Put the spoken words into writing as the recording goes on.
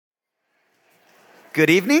Good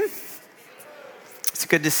evening. It's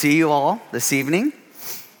good to see you all this evening.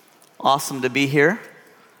 Awesome to be here.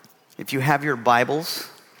 If you have your Bibles,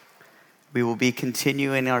 we will be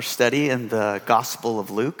continuing our study in the Gospel of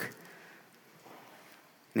Luke.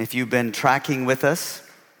 And if you've been tracking with us,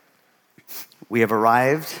 we have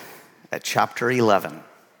arrived at chapter 11.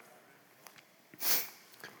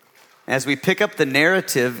 As we pick up the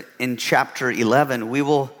narrative in chapter 11, we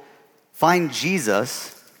will find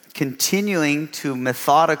Jesus continuing to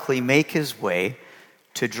methodically make his way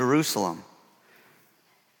to Jerusalem,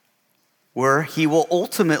 where he will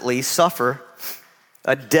ultimately suffer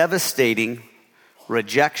a devastating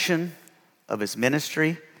rejection of his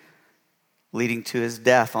ministry, leading to his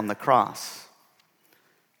death on the cross.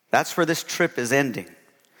 That's where this trip is ending.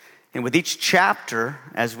 And with each chapter,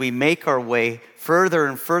 as we make our way further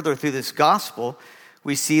and further through this gospel,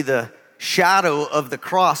 we see the shadow of the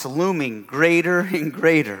cross looming greater and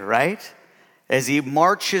greater, right? As he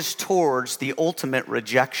marches towards the ultimate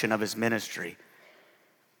rejection of his ministry.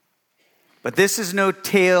 But this is no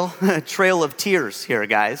trail of tears here,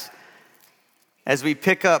 guys. As we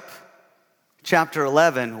pick up chapter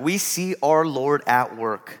 11, we see our Lord at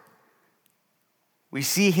work. We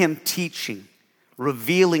see him teaching,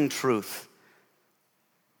 revealing truth.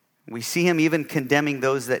 We see him even condemning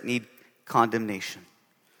those that need condemnation.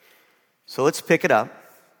 So let's pick it up.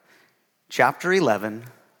 Chapter 11,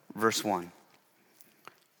 verse 1.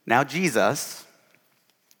 Now Jesus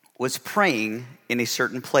was praying in a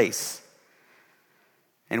certain place.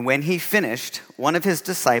 And when he finished, one of his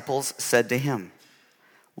disciples said to him,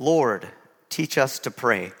 "Lord, teach us to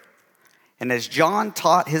pray." And as John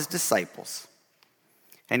taught his disciples,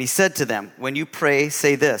 and he said to them, "When you pray,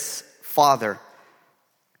 say this, Father,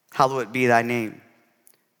 hallowed be thy name.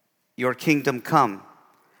 Your kingdom come.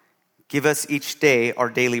 Give us each day our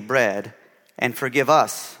daily bread, and forgive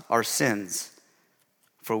us our sins,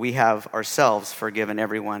 for we have ourselves forgiven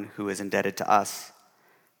everyone who is indebted to us.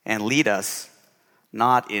 And lead us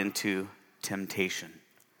not into temptation."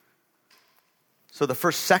 So the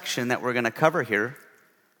first section that we're going to cover here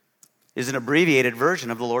is an abbreviated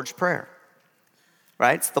version of the Lord's Prayer,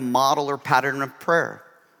 right? It's the model or pattern of prayer.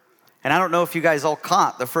 And I don't know if you guys all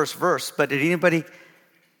caught the first verse, but did anybody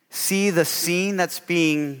see the scene that's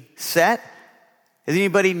being set? Has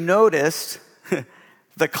anybody noticed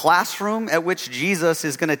the classroom at which Jesus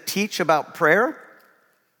is going to teach about prayer?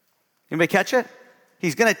 Anybody catch it?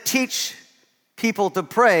 He's going to teach people to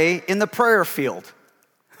pray in the prayer field,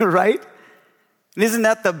 right? And isn't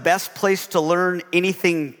that the best place to learn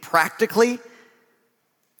anything practically?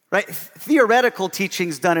 Right? Theoretical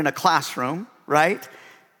teaching's done in a classroom, right?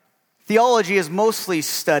 Theology is mostly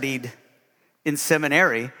studied in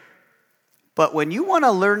seminary. But when you want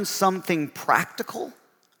to learn something practical,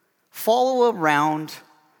 follow around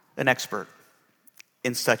an expert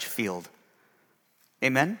in such field.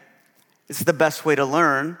 Amen? It's the best way to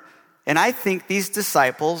learn. And I think these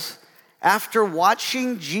disciples, after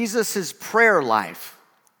watching Jesus' prayer life,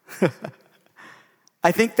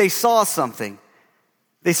 I think they saw something.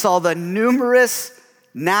 They saw the numerous,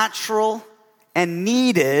 natural, and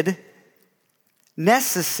needed,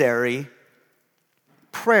 necessary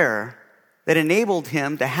prayer that enabled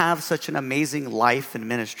him to have such an amazing life and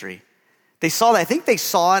ministry. They saw that. I think they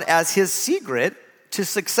saw it as his secret to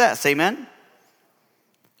success. Amen?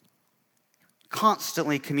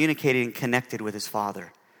 Constantly communicating and connected with his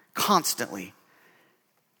Father. Constantly.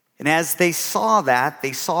 And as they saw that,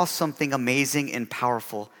 they saw something amazing and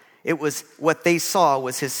powerful. It was what they saw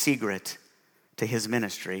was his secret to his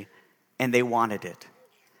ministry, and they wanted it.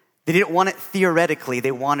 They didn't want it theoretically,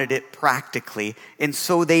 they wanted it practically. And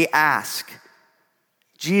so they ask,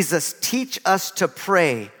 Jesus, teach us to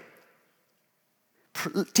pray.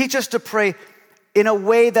 Teach us to pray in a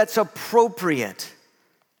way that's appropriate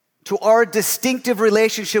to our distinctive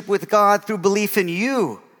relationship with God through belief in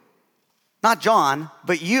you. Not John,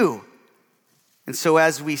 but you. And so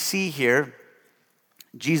as we see here,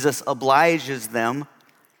 Jesus obliges them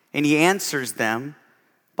and he answers them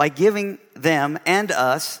by giving them and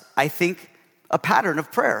us, I think, a pattern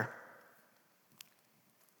of prayer.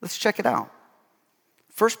 Let's check it out.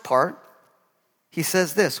 First part, he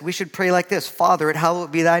says this. We should pray like this. Father,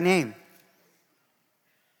 hallowed be thy name.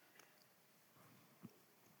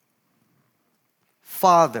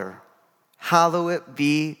 Father, hallowed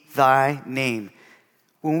be thy name.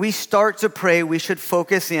 When we start to pray, we should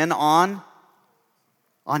focus in on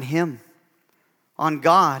him, on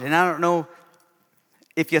God. And I don't know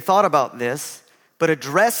if you thought about this, but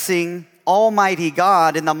addressing Almighty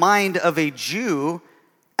God in the mind of a Jew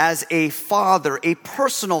as a father, a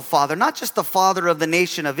personal father, not just the father of the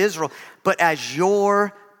nation of Israel, but as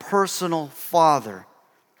your personal Father,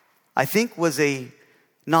 I think was a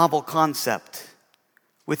novel concept.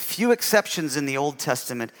 With few exceptions in the Old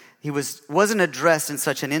Testament, he wasn't addressed in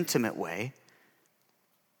such an intimate way.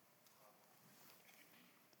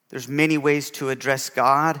 There's many ways to address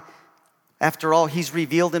God. After all, he's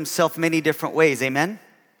revealed himself many different ways. Amen?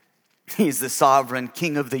 He's the sovereign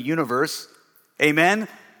king of the universe. Amen?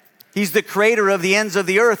 He's the creator of the ends of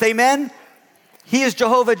the earth. Amen? He is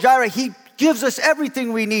Jehovah Jireh. He gives us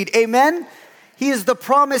everything we need. Amen? He is the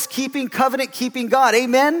promise-keeping, covenant-keeping God.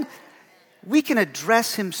 Amen? We can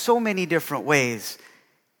address him so many different ways.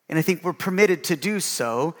 And I think we're permitted to do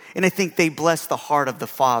so. And I think they bless the heart of the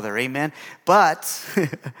Father. Amen? But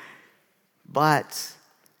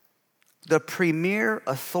the premier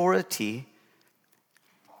authority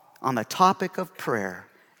on the topic of prayer,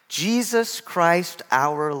 Jesus Christ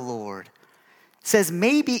our Lord, says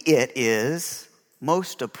maybe it is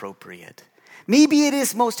most appropriate. Maybe it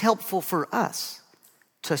is most helpful for us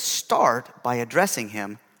to start by addressing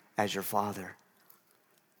him as your Father.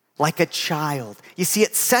 Like a child. You see,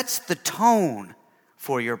 it sets the tone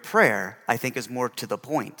for your prayer, I think is more to the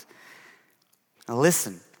point. Now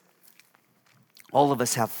listen, all of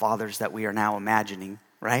us have fathers that we are now imagining,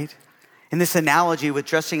 right? And this analogy with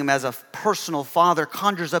addressing him as a personal father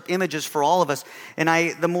conjures up images for all of us. And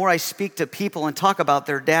the more I speak to people and talk about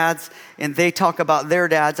their dads, and they talk about their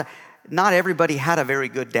dads, not everybody had a very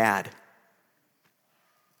good dad.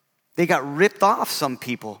 They got ripped off, some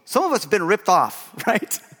people. Some of us have been ripped off,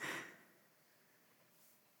 right?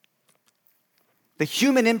 The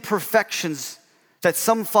human imperfections that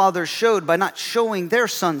some fathers showed by not showing their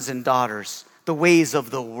sons and daughters the ways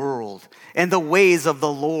of the world and the ways of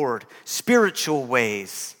the Lord, spiritual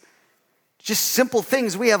ways. Just simple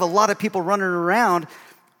things. We have a lot of people running around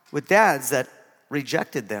with dads that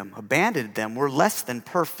rejected them, abandoned them, were less than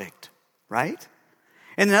perfect, right?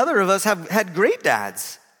 And then other of us have had great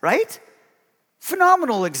dads, right?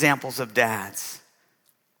 Phenomenal examples of dads.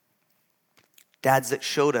 Dads that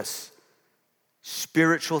showed us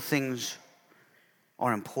spiritual things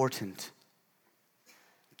are important.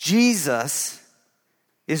 Jesus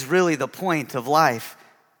is really the point of life.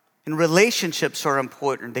 And relationships are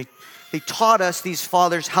important. They taught us, these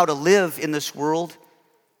fathers, how to live in this world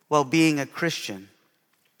while being a Christian.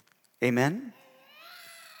 Amen?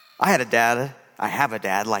 I have a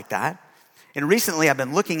dad like that. And recently I've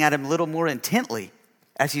been looking at him a little more intently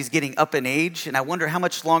as he's getting up in age. And I wonder how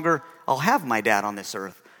much longer I'll have my dad on this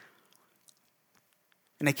earth.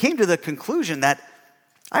 And I came to the conclusion that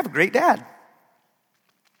I have a great dad.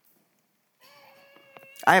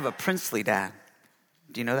 I have a princely dad.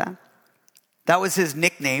 Do you know that? That was his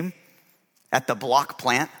nickname at the block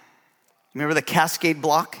plant. Remember the Cascade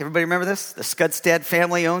block? Everybody remember this? The Skudstad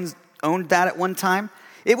family owned that at one time.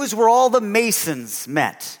 It was where all the masons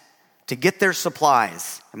met to get their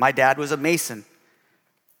supplies. And my dad was a mason.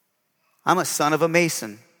 I'm a son of a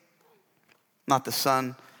mason. Not the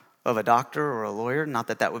son of a doctor or a lawyer. Not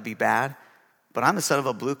that that would be bad. But I'm the son of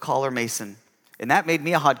a blue-collar mason. And that made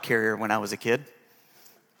me a hod carrier when I was a kid.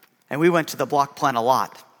 And we went to the block plant a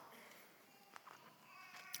lot.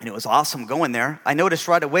 And it was awesome going there. I noticed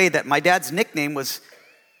right away that my dad's nickname was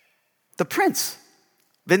the Prince.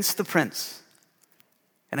 Vince the Prince.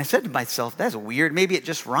 And I said to myself, that's weird. Maybe it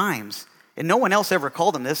just rhymes. And no one else ever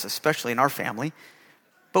called him this, especially in our family.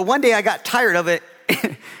 But one day I got tired of it.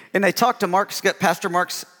 And I talked to Pastor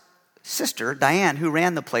Mark's sister, Diane, who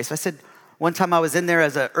ran the place. I said, one time I was in there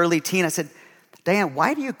as an early teen, I said, Diane,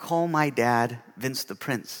 why do you call my dad Vince the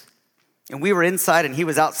Prince? And we were inside and he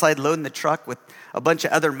was outside loading the truck with a bunch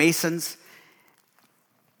of other masons.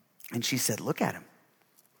 And she said, look at him.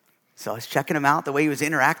 So I was checking him out, the way he was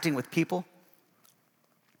interacting with people.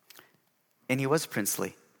 And he was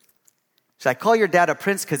princely. So I call your dad a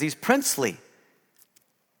prince because he's princely.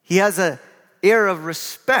 He has an air of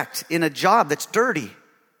respect in a job that's dirty.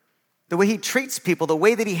 The way he treats people, the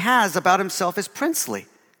way that he has about himself is princely.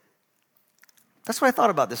 That's what I thought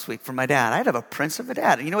about this week for my dad. I'd have a prince of a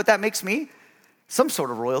dad. And you know what that makes me? Some sort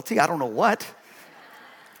of royalty. I don't know what.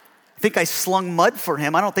 I think I slung mud for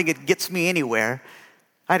him. I don't think it gets me anywhere.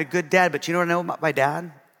 I had a good dad, but you know what I know about my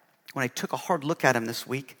dad? When I took a hard look at him this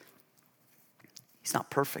week, he's not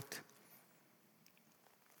perfect.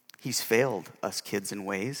 He's failed us kids in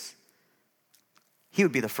ways. He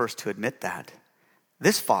would be the first to admit that.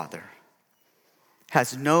 This father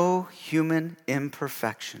has no human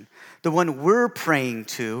imperfection. The one we're praying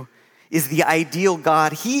to is the ideal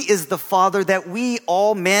God. He is the Father that we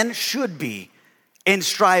all men should be and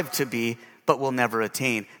strive to be, but will never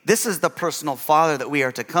attain. This is the personal Father that we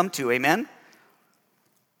are to come to, amen?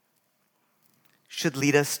 Should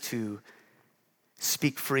lead us to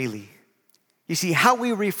speak freely. You see, how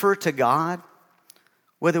we refer to God,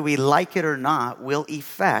 whether we like it or not, will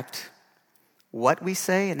affect what we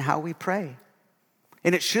say and how we pray.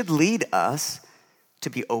 And it should lead us to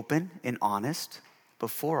be open and honest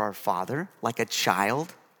before our Father, like a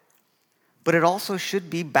child. But it also should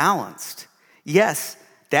be balanced. Yes,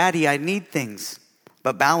 Daddy, I need things,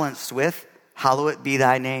 but balanced with, hallowed be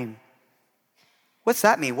thy name. What's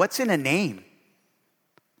that mean? What's in a name?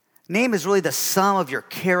 Name is really the sum of your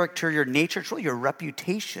character, your nature. It's really your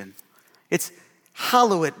reputation. It's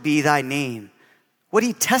hallowed be thy name. What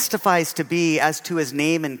he testifies to be as to his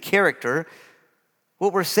name and character,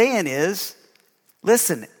 what we're saying is,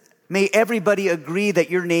 listen, may everybody agree that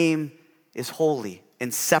your name is holy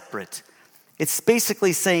and separate. It's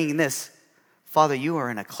basically saying this, Father, you are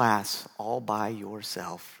in a class all by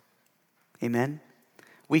yourself. Amen?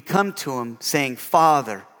 We come to him saying,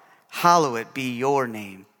 Father, hallowed be your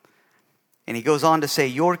name. And he goes on to say,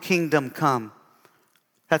 your kingdom come.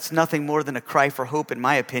 That's nothing more than a cry for hope, in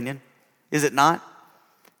my opinion. Is it not?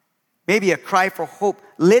 Maybe a cry for hope,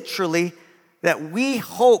 literally, that we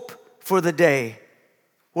hope for the day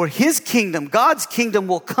where his kingdom, God's kingdom,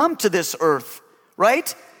 will come to this earth,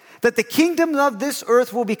 right? That the kingdom of this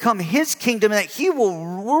earth will become his kingdom, and that he will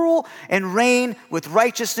rule and reign with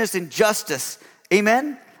righteousness and justice.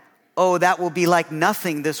 Amen? Oh, that will be like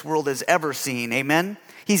nothing this world has ever seen. Amen?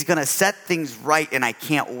 He's going to set things right, and I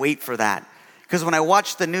can't wait for that. Because when I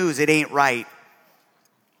watch the news, it ain't right.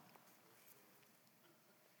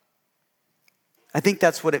 I think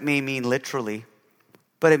that's what it may mean literally,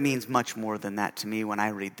 but it means much more than that to me when I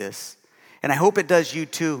read this. And I hope it does you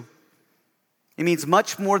too. It means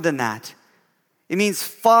much more than that. It means,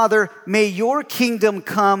 Father, may your kingdom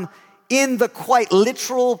come in the quite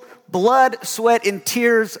literal blood, sweat, and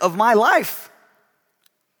tears of my life.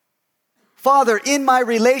 Father, in my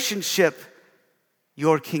relationship,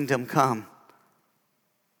 your kingdom come.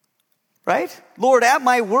 Right? Lord, at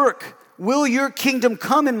my work, will your kingdom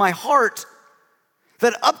come in my heart?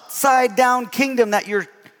 That upside down kingdom that your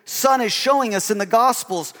Son is showing us in the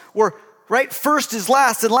Gospels, where right, first is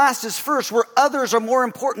last and last is first, where others are more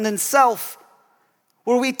important than self,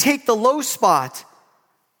 where we take the low spot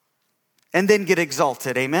and then get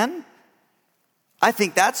exalted. Amen? I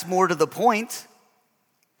think that's more to the point.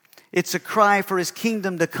 It's a cry for his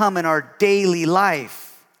kingdom to come in our daily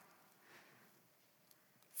life.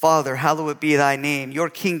 Father, hallowed be thy name. Your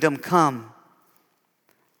kingdom come.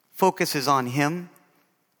 Focus is on him.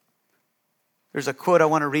 There's a quote I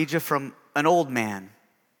want to read you from an old man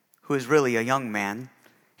who is really a young man.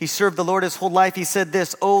 He served the Lord his whole life. He said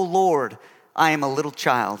this, "O Lord, I am a little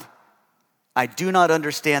child. I do not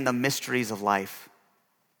understand the mysteries of life.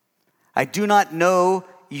 I do not know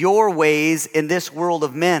your ways in this world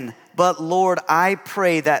of men. But Lord, I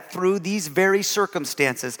pray that through these very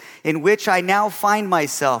circumstances in which I now find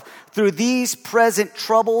myself, through these present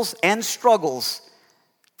troubles and struggles,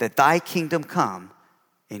 that thy kingdom come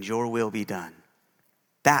and your will be done."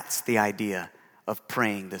 That's the idea of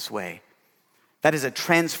praying this way. That is a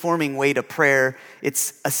transforming way to prayer.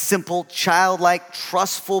 It's a simple, childlike,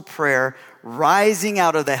 trustful prayer rising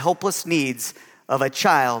out of the helpless needs of a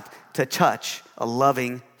child to touch a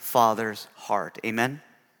loving Father's heart. Amen?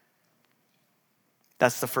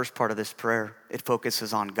 That's the first part of this prayer. It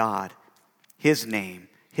focuses on God, his name,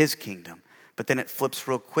 his kingdom. But then it flips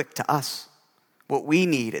real quick to us, what we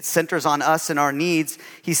need. It centers on us and our needs.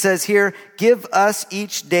 He says here, give us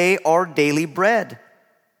each day our daily bread.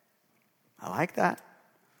 I like that.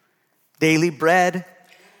 Daily bread.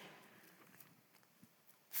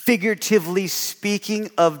 Figuratively speaking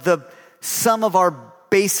of some of our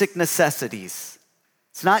basic necessities.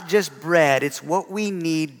 It's not just bread, it's what we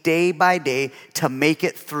need day by day to make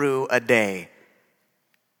it through a day.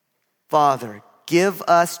 Father, give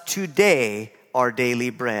us today our daily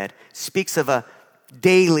bread. Speaks of a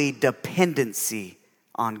daily dependency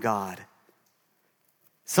on God.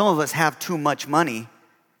 Some of us have too much money,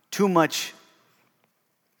 too much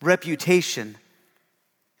reputation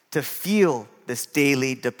to feel this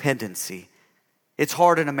daily dependency. It's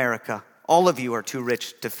hard in America. All of you are too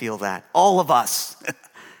rich to feel that. All of us.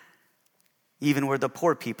 Even where the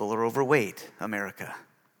poor people are overweight, America.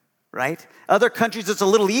 Right? Other countries, it's a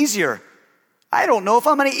little easier. I don't know if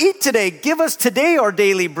I'm going to eat today. Give us today our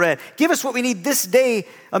daily bread. Give us what we need this day.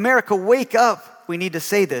 America, wake up. We need to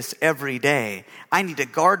say this every day. I need to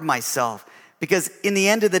guard myself because in the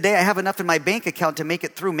end of the day, I have enough in my bank account to make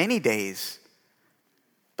it through many days.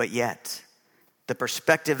 But yet, the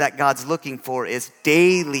perspective that God's looking for is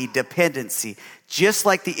daily dependency. Just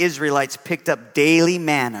like the Israelites picked up daily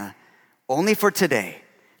manna only for today.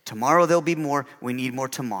 Tomorrow there'll be more. We need more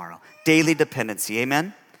tomorrow. daily dependency.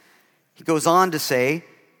 Amen? He goes on to say,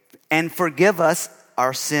 and forgive us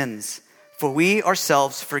our sins, for we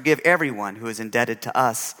ourselves forgive everyone who is indebted to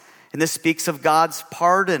us. And this speaks of God's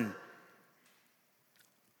pardon.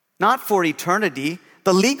 Not for eternity.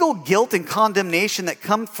 The legal guilt and condemnation that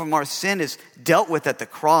come from our sin is dealt with at the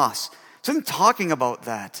cross. So I'm talking about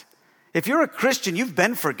that. If you're a Christian, you've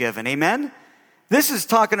been forgiven. Amen? This is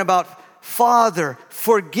talking about, Father,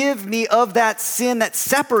 forgive me of that sin that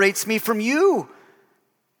separates me from you.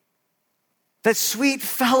 That sweet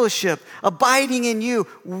fellowship, abiding in you.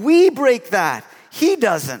 We break that. He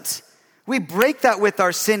doesn't. We break that with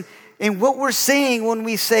our sin. And what we're saying when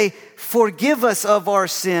we say, forgive us of our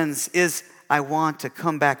sins, is I want to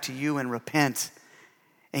come back to you and repent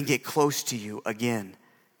and get close to you again.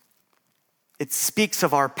 It speaks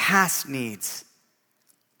of our past needs.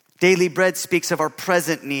 Daily bread speaks of our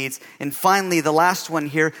present needs. And finally, the last one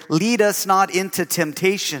here, lead us not into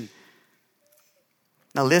temptation.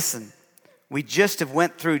 Now listen, we just have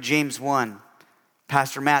went through James 1.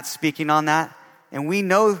 Pastor Matt speaking on that. And we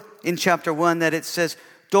know in chapter 1 that it says,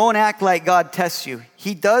 don't act like God tests you.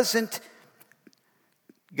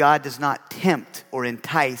 God does not tempt or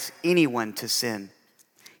entice anyone to sin.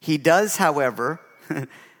 He does, however,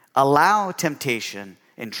 allow temptation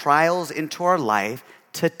and trials into our life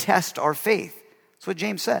to test our faith. That's what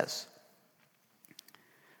James says.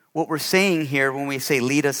 What we're saying here when we say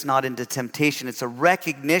lead us not into temptation, it's a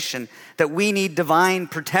recognition that we need divine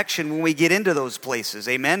protection when we get into those places.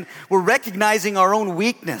 Amen? We're recognizing our own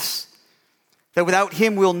weakness, that without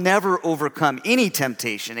him we'll never overcome any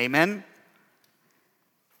temptation. Amen?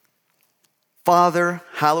 Father,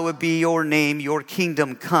 hallowed be your name, your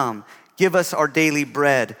kingdom come. Give us our daily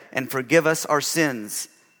bread and forgive us our sins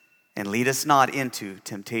and lead us not into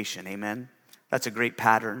temptation. Amen? That's a great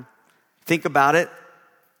pattern. Think about it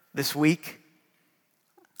this week.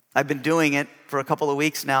 I've been doing it for a couple of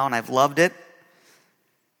weeks now and I've loved it.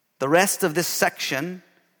 The rest of this section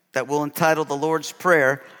that we'll entitle the Lord's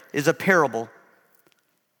Prayer is a parable.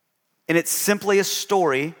 And it's simply a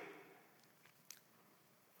story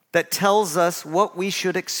that tells us what we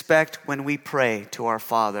should expect when we pray to our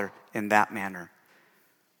Father in that manner.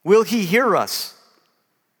 Will he hear us?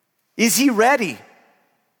 Is he ready?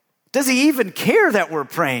 Does he even care that we're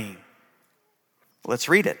praying? Let's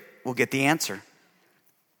read it. We'll get the answer.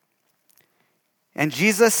 And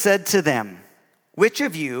Jesus said to them, which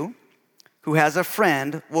of you who has a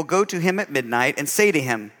friend will go to him at midnight and say to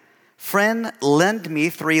him, friend, lend me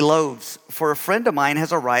 3 loaves, for a friend of mine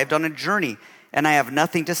has arrived on a journey, and I have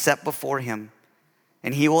nothing to set before him.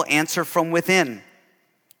 And he will answer from within,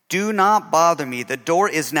 do not bother me. The door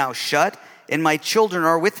is now shut, and my children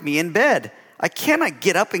are with me in bed. I cannot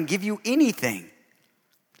get up and give you anything.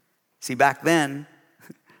 See, back then,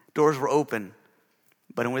 doors were open.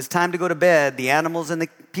 But when it was time to go to bed, the animals and the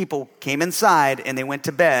people came inside, and they went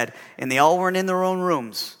to bed, and they all weren't in their own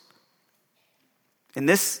rooms. In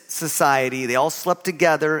this society, they all slept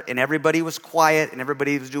together, and everybody was quiet, and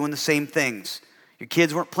everybody was doing the same things. Your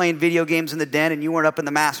kids weren't playing video games in the den, and you weren't up in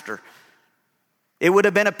the master. It would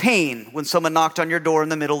have been a pain when someone knocked on your door in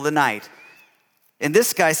the middle of the night. And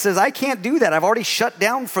this guy says, I can't do that. I've already shut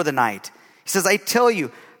down for the night. He says, I tell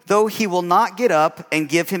you, though he will not get up and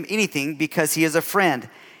give him anything because he is a friend,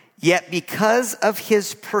 yet because of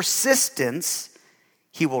his persistence,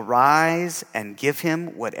 he will rise and give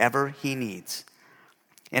him whatever he needs.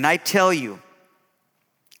 And I tell you,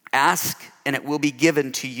 ask and it will be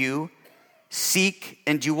given to you. Seek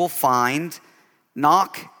and you will find.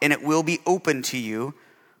 Knock and it will be open to you.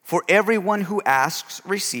 For everyone who asks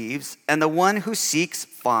receives, and the one who seeks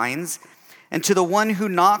finds, and to the one who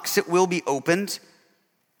knocks it will be opened.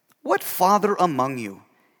 What father among you,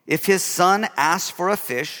 if his son asks for a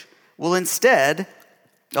fish, will instead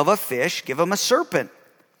of a fish give him a serpent?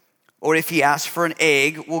 Or if he asks for an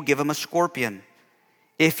egg, will give him a scorpion?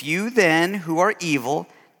 If you then, who are evil,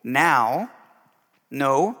 now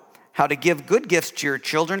know how to give good gifts to your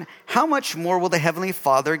children, how much more will the Heavenly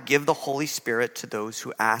Father give the Holy Spirit to those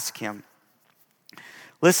who ask him?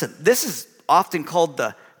 Listen, this is often called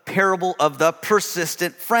the parable of the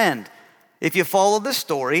persistent friend. If you follow the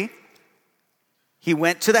story, he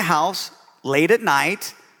went to the house late at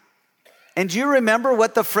night, and do you remember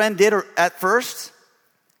what the friend did at first?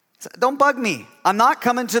 He said, don't bug me. I'm not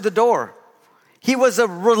coming to the door. He was a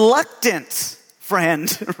reluctant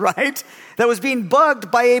friend, right? That was being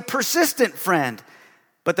bugged by a persistent friend.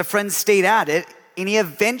 But the friend stayed at it, and he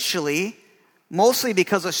eventually, mostly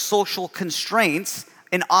because of social constraints,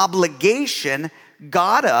 an obligation,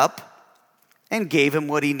 got up and gave him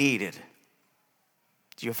what he needed.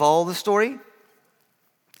 Do you follow the story?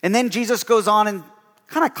 And then Jesus goes on and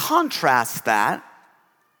kind of contrasts that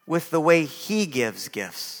with the way he gives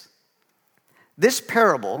gifts. This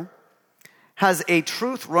parable has a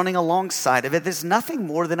truth running alongside of it. There's nothing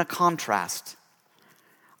more than a contrast.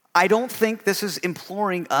 I don't think this is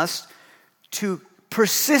imploring us to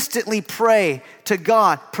persistently pray to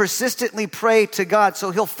God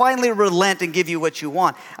so he'll finally relent and give you what you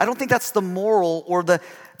want. I don't think that's the moral or the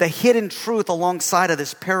hidden truth alongside of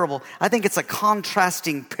this parable. I think it's a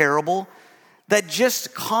contrasting parable that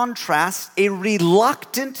just contrasts a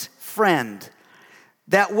reluctant friend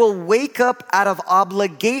that will wake up out of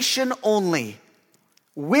obligation only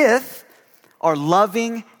with our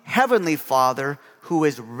loving Heavenly Father who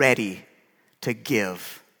is ready to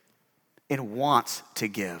give and wants to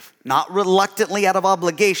give. Not reluctantly out of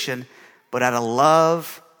obligation, but out of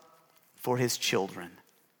love for his children.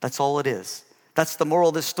 That's all it is. That's the moral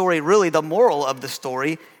of the story. Really, the moral of the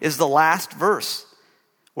story is the last verse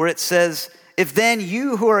where it says, if then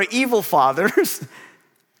you who are evil fathers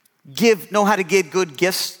know how to give good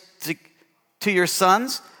gifts to your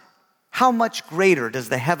sons, how much greater does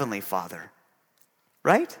the Heavenly Father,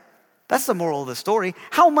 right? That's the moral of the story.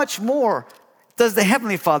 How much more does the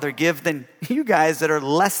Heavenly Father give than you guys that are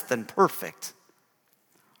less than perfect?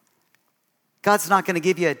 God's not going to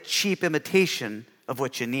give you a cheap imitation of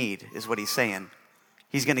what you need, is what he's saying.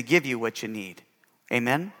 He's going to give you what you need.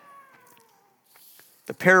 Amen?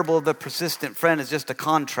 The parable of the persistent friend is just a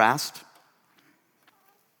contrast.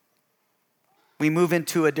 We move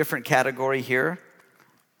into a different category here.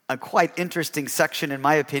 A quite interesting section, in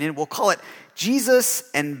my opinion. We'll call it Jesus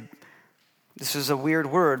and, this is a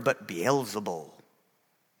weird word, but Beelzebul.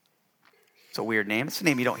 It's a weird name. It's a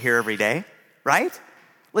name you don't hear every day, right?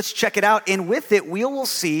 Let's check it out. And with it, we will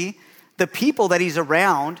see the people that he's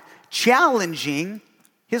around challenging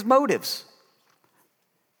his motives.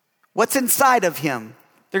 What's inside of him?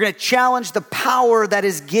 They're going to challenge the power that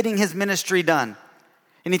is getting his ministry done.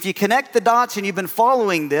 And if you connect the dots and you've been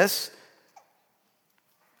following this,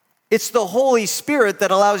 it's the Holy Spirit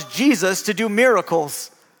that allows Jesus to do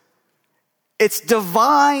miracles. It's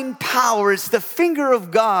divine power. It's the finger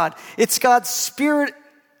of God. It's God's Spirit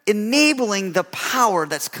enabling the power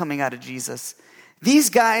that's coming out of Jesus.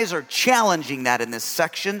 These guys are challenging that in this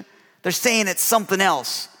section. They're saying it's something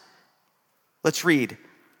else. Let's read.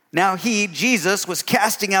 Now he, Jesus, was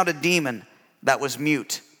casting out a demon that was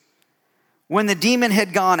mute. When the demon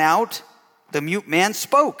had gone out, the mute man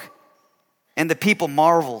spoke, and the people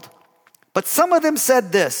marveled. But some of them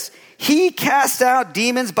said this, he cast out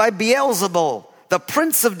demons by Beelzebul, the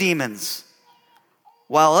prince of demons.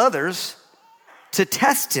 While others, to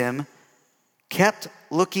test him, kept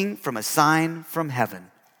looking from a sign from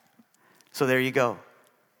heaven. So there you go.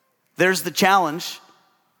 There's the challenge,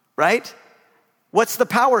 right? What's the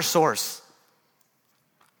power source?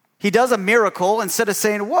 He does a miracle instead of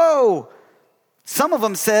saying, whoa. Some of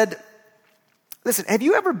them said, listen, have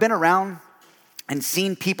you ever been around and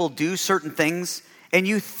seen people do certain things and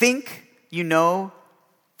you think you know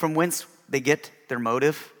from whence they get their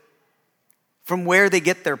motive? From where they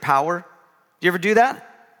get their power? Do you ever do that?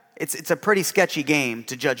 It's a pretty sketchy game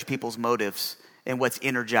to judge people's motives and what's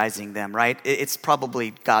energizing them, right? It's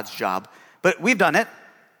probably God's job. But we've done it.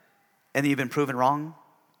 And then you've been proven wrong,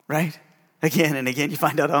 right? Again and again, you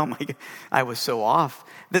find out, oh my God, I was so off.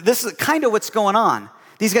 This is kind of what's going on.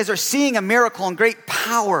 These guys are seeing a miracle and great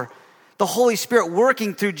power. The Holy Spirit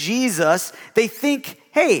working through Jesus. They think,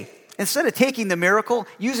 hey, instead of taking the miracle,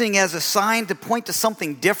 using it as a sign to point to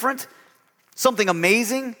something different, something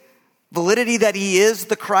amazing, validity that he is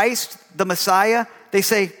the Christ, the Messiah, they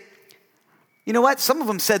say, you know what? Some of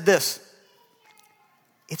them said this.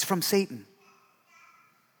 It's from Satan.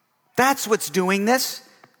 That's what's doing this.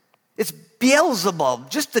 It's Beelzebub,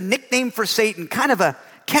 just a nickname for Satan, kind of a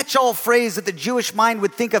catch-all phrase that the Jewish mind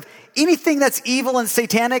would think of anything that's evil and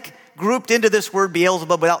satanic grouped into this word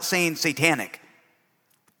Beelzebub without saying satanic.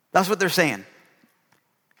 That's what they're saying.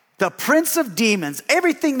 The prince of demons,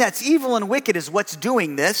 everything that's evil and wicked is what's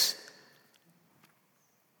doing this.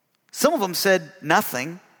 Some of them said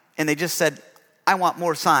nothing, and they just said, I want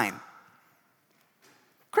more sign.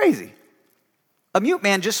 Crazy. A mute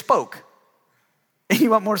man just spoke. And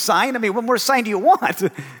you want more sign? I mean, what more sign do you want?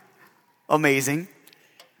 Amazing.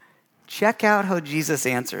 Check out how Jesus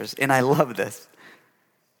answers, and I love this.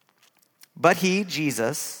 But he,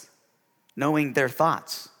 Jesus, knowing their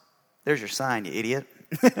thoughts. There's your sign, you idiot.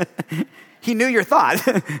 He knew your thought.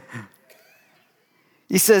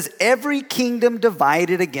 He says, every kingdom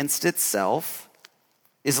divided against itself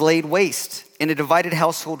is laid waste, and a divided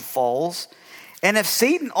household falls. And if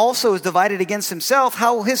Satan also is divided against himself,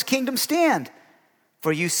 how will his kingdom stand?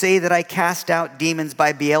 For you say that I cast out demons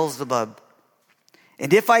by Beelzebub.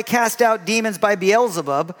 And if I cast out demons by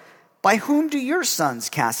Beelzebub, by whom do your sons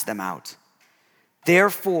cast them out?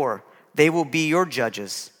 Therefore, they will be your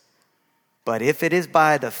judges. But if it is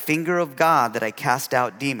by the finger of God that I cast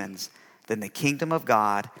out demons, then the kingdom of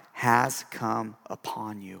God has come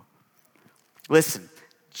upon you. Listen,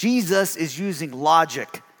 Jesus is using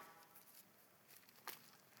logic.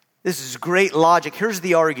 This is great logic. Here's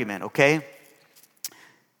the argument, okay?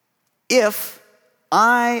 If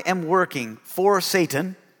I am working for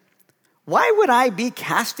Satan, why would I be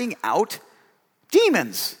casting out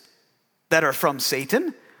demons that are from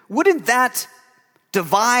Satan? Wouldn't that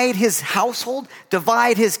divide his household,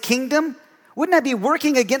 divide his kingdom? Wouldn't I be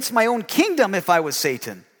working against my own kingdom if I was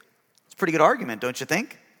Satan? It's a pretty good argument, don't you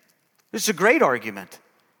think? It's a great argument.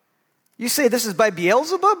 You say this is by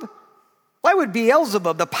Beelzebub? Why would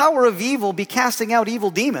Beelzebub, the power of evil, be casting out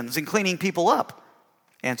evil demons and cleaning people up?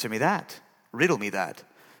 Answer me that. Riddle me that.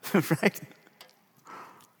 Right?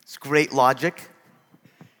 It's great logic.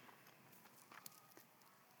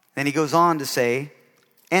 Then he goes on to say,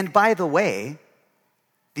 and by the way,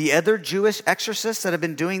 the other Jewish exorcists that have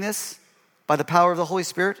been doing this by the power of the Holy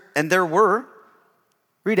Spirit, and there were,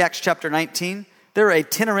 read Acts chapter 19, there are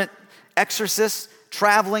itinerant exorcists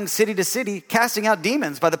traveling city to city, casting out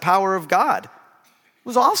demons by the power of God. It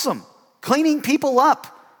was awesome. Cleaning people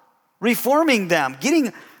up, reforming them,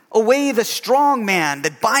 getting away the strong man,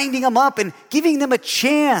 that binding them up and giving them a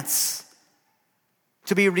chance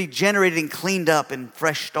to be regenerated and cleaned up and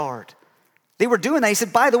fresh start. They were doing that. He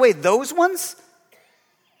said, by the way, those ones,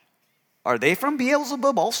 are they from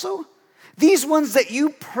Beelzebub also? These ones that you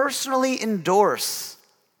personally endorse,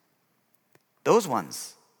 those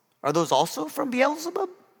ones, are those also from Beelzebub?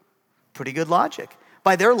 Pretty good logic.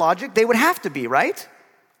 By their logic, they would have to be, right?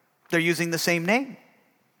 They're using the same name.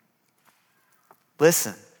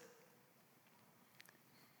 Listen.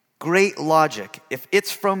 Great logic. If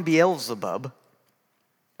it's from Beelzebub,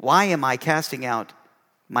 why am I casting out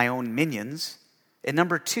my own minions? And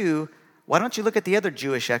number two, why don't you look at the other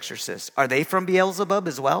Jewish exorcists? Are they from Beelzebub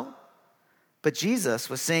as well? But Jesus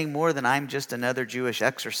was saying more than I'm just another Jewish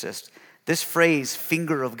exorcist. This phrase,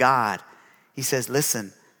 finger of God, he says,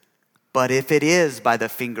 listen, but if it is by the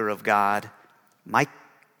finger of God, my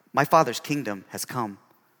Father's kingdom has come.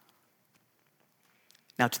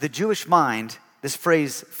 Now, to the Jewish mind, this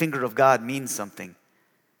phrase, finger of God, means something.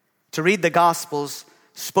 To read the Gospels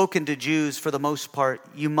spoken to Jews, for the most part,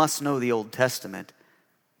 you must know the Old Testament.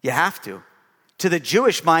 You have to. To the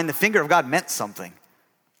Jewish mind, the finger of God meant something.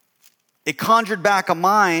 It conjured back a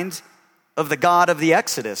mind of the God of the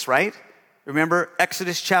Exodus, right? Remember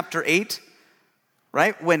Exodus chapter 8,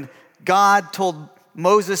 right? When God told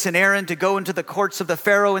Moses and Aaron to go into the courts of the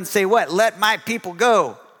Pharaoh and say what? Let my people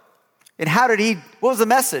go. And what was the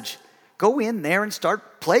message? Go in there and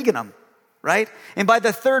start plaguing them, right? And by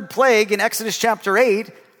the third plague in Exodus chapter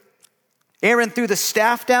 8, Aaron threw the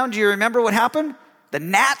staff down. Do you remember what happened? The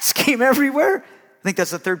gnats came everywhere. I think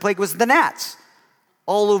that's the third plague, was the gnats.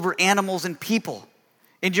 All over animals and people.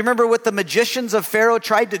 And do you remember what the magicians of Pharaoh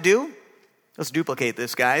tried to do? Let's duplicate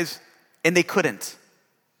this, guys. And they couldn't.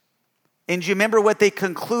 And do you remember what they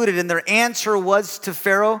concluded? And their answer was to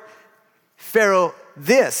Pharaoh, Pharaoh,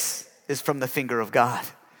 this is from the finger of God.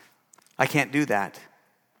 I can't do that.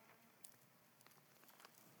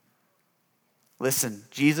 Listen,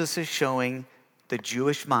 Jesus is showing the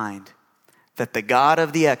Jewish mind that the God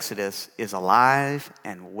of the Exodus is alive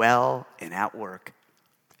and well and at work.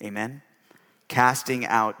 Amen? Casting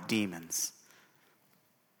out demons.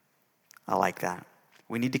 I like that.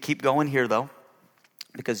 We need to keep going here, though,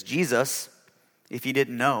 because Jesus, if you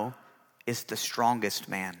didn't know, is the strongest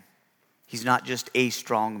man. He's not just a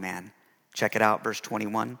strong man. Check it out, verse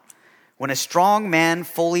 21. When a strong man,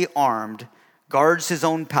 fully armed, guards his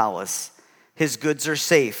own palace, his goods are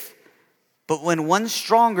safe. But when one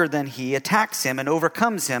stronger than he attacks him and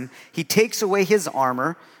overcomes him, he takes away his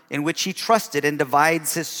armor in which he trusted and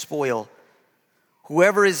divides his spoil.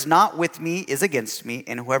 Whoever is not with me is against me,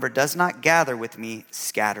 and whoever does not gather with me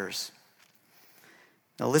scatters.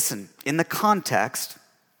 Now listen, in the context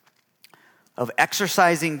of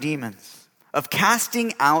exorcising demons, of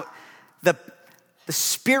casting out the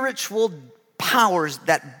spiritual powers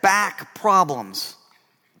that back problems,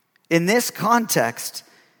 in this context,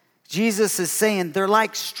 Jesus is saying they're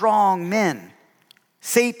like strong men.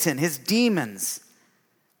 Satan, his demons.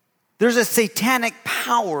 There's a satanic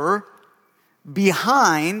power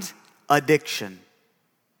behind addiction.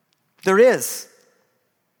 There is.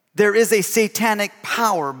 There is a satanic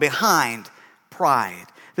power behind pride.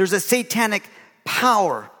 There's a satanic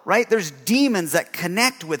power, right? There's demons that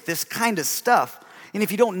connect with this kind of stuff. And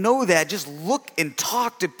if you don't know that, just look and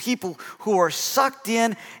talk to people who are sucked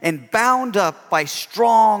in and bound up by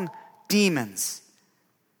strong demons.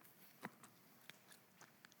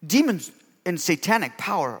 Demons and satanic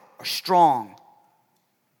power are strong.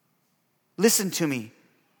 Listen to me.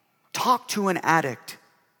 Talk to an addict.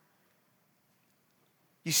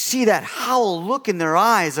 You see that howl look in their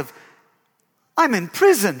eyes of, I'm in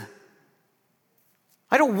prison.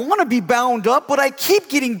 I don't want to be bound up, but I keep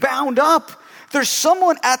getting bound up. There's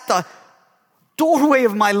someone at the doorway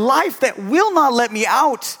of my life that will not let me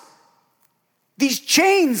out. These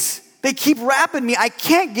chains, they keep wrapping me. I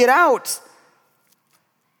can't get out.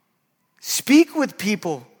 Speak with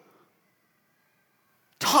people.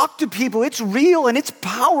 Talk to people. It's real and it's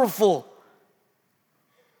powerful.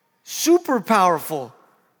 Super powerful.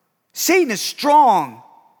 Satan is strong.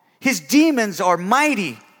 His demons are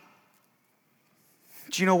mighty.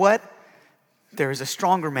 Do you know what? There is a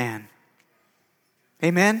stronger man.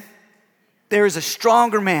 Amen? There is a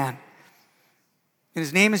stronger man. And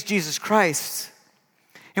his name is Jesus Christ.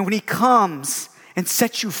 And when he comes and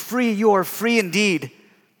sets you free, you are free indeed.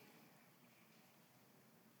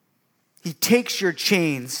 He takes your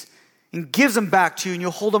chains and gives them back to you, and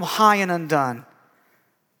you'll hold them high and undone.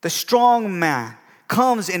 The strong man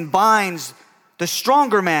comes and binds, the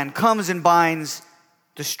stronger man comes and binds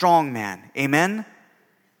the strong man. Amen?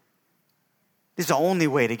 This is the only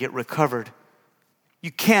way to get recovered.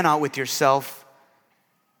 You cannot with yourself.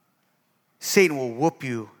 Satan will whoop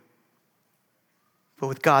you. But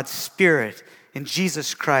with God's Spirit and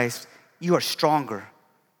Jesus Christ, you are stronger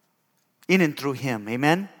in and through him.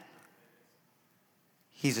 Amen?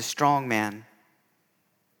 He's a strong man.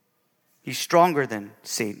 He's stronger than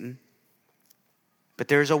Satan. But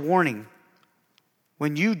there's a warning.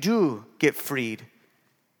 When you do get freed,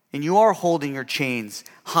 and you are holding your chains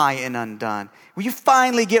high and undone, when you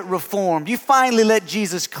finally get reformed, you finally let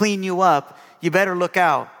Jesus clean you up, you better look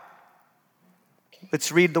out.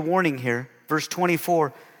 Let's read the warning here. Verse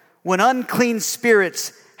 24. When unclean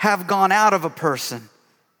spirits have gone out of a person,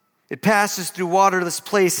 it passes through waterless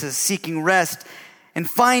places, seeking rest, and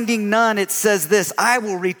finding none, it says this, I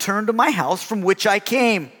will return to my house from which I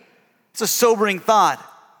came. It's a sobering thought.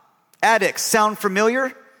 Addicts, sound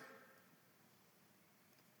familiar?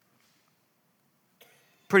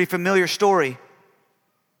 Pretty familiar story.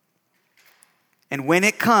 And when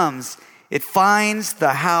it comes, it finds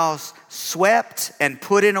the house swept and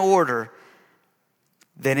put in order.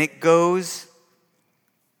 Then it goes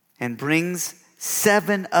and brings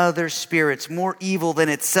 7 other spirits more evil than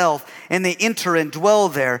itself, and they enter and dwell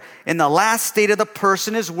there. And the last state of the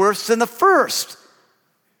person is worse than the first.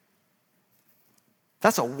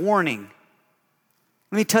 That's a warning.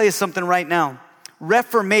 Let me tell you something right now.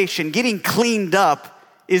 Reformation, getting cleaned up,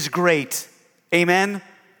 is great. Amen?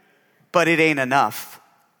 But it ain't enough.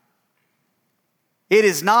 It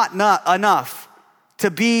is not enough to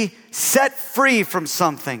be set free from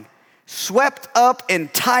something, swept up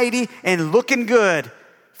and tidy and looking good.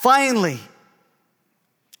 Finally.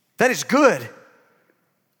 That is good.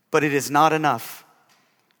 But it is not enough.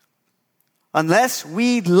 Unless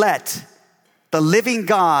we let the living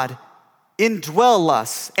God indwell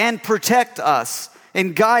us and protect us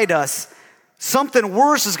and guide us, something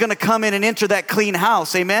worse is going to come in and enter that clean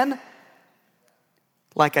house. Amen?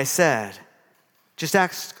 Like I said, just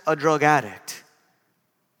ask a drug addict.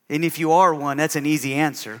 And if you are one, that's an easy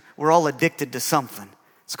answer. We're all addicted to something.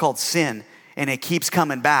 It's called sin. And it keeps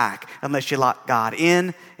coming back unless you lock God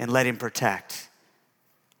in and let him protect.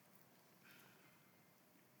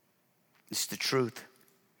 It's the truth.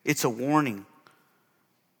 It's a warning.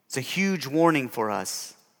 It's a huge warning for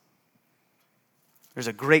us. There's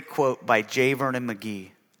a great quote by J. Vernon McGee.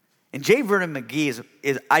 And J. Vernon McGee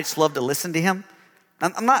is I just love to listen to him.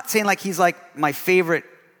 I'm not saying like he's like my favorite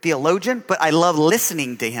theologian, but I love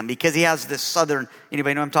listening to him because he has this southern,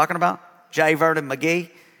 anybody know what I'm talking about? J. Vernon McGee.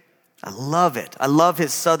 I love it. I love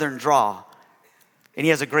his southern drawl. And he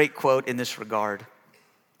has a great quote in this regard. It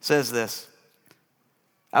says this.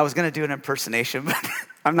 I was going to do an impersonation, but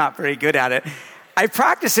I'm not very good at it. I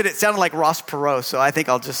practiced it. It sounded like Ross Perot, so I think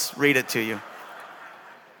I'll just read it to you.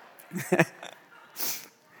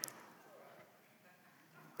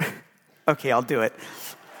 Okay, I'll do it.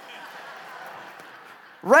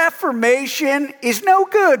 Reformation is no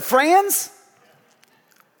good, friends.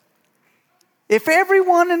 If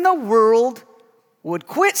everyone in the world would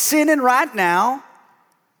quit sinning right now,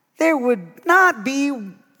 there would not be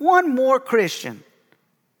one more Christian.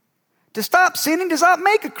 To stop sinning does not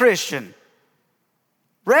make a Christian.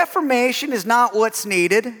 Reformation is not what's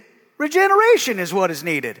needed. Regeneration is what is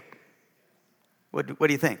needed. What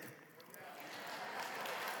do you think?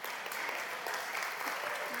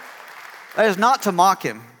 That is not to mock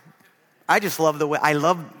him. I just love the way, I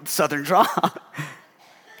love Southern drawl.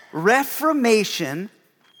 Reformation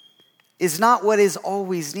is not what is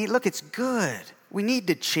always needed. Look, it's good. We need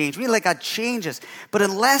to change. We need to let God change us. But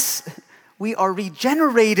unless we are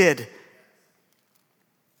regenerated,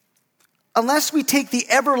 unless we take the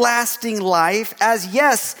everlasting life as,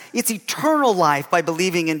 yes, it's eternal life by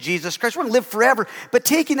believing in Jesus Christ. We're going to live forever. But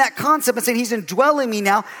taking that concept and saying he's indwelling me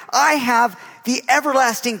now, I have the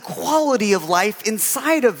everlasting quality of life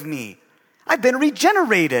inside of me. I've been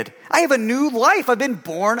regenerated. I have a new life. I've been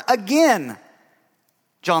born again.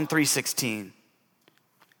 John 3:16.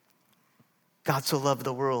 God so loved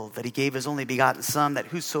the world that he gave his only begotten Son, that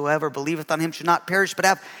whosoever believeth on him should not perish but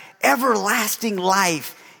have everlasting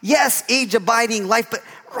life. Yes, age-abiding life, but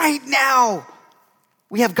right now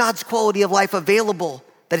we have God's quality of life available,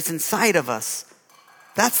 that it's inside of us.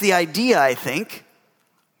 That's the idea, I think.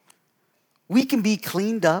 We can be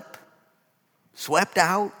cleaned up, swept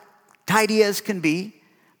out, tidy as can be,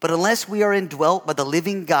 but unless we are indwelt by the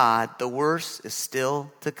living God, the worst is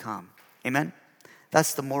still to come. Amen?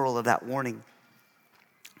 That's the moral of that warning.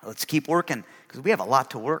 Let's keep working, because we have a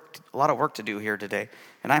lot of work to do here today,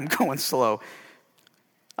 and I'm going slow.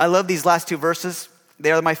 I love these last two verses.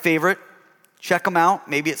 They are my favorite. Check them out.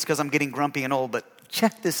 Maybe it's because I'm getting grumpy and old, but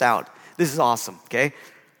check this out. This is awesome, okay?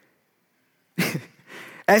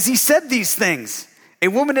 As he said these things, a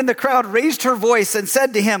woman in the crowd raised her voice and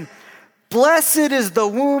said to him, "Blessed is the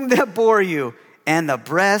womb that bore you, and the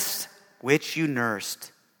breast which you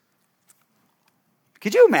nursed."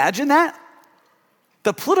 Could you imagine that?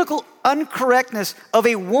 The political incorrectness of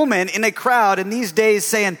a woman in a crowd in these days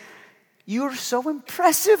saying, "You're so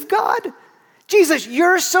impressive, God. Jesus,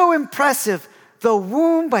 you're so impressive. The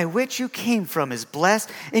womb by which you came from is blessed,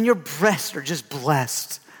 and your breasts are just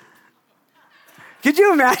blessed." Could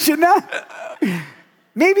you imagine that?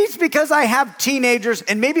 Maybe it's because I have teenagers,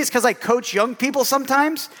 and maybe it's because I coach young people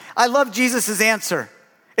sometimes. I love Jesus' answer.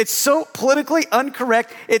 It's so politically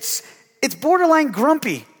incorrect. It's borderline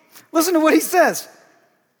grumpy. Listen to what he says.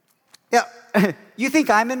 Yeah, you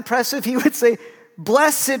think I'm impressive? He would say,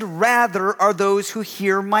 "Blessed rather are those who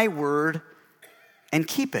hear my word and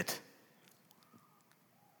keep it."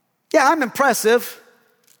 Yeah, I'm impressive.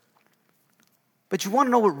 But you want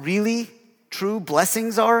to know what really true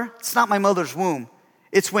blessings are? It's not my mother's womb.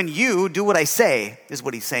 It's when you do what I say, is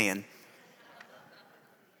what he's saying.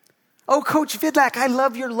 "Oh, Coach Vidlak, I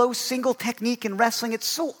love your low single technique in wrestling. It's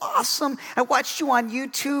so awesome. I watched you on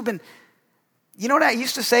YouTube." And you know what I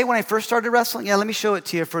used to say when I first started wrestling? Yeah, let me show it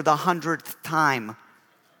to you for the 100th time.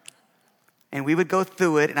 And we would go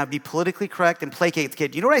through it, and I'd be politically correct and placate the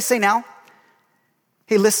kid. You know what I say now?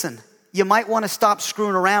 "Hey, listen, you might want to stop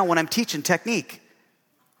screwing around when I'm teaching technique.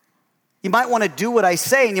 You might want to do what I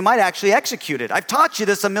say, and you might actually execute it. I've taught you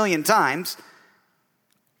this a million times."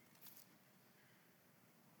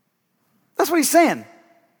 That's what he's saying.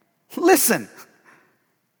 Listen,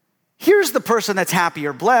 here's the person that's happy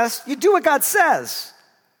or blessed. You do what God says.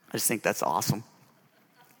 I just think that's awesome.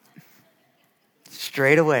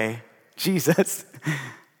 Straight away, Jesus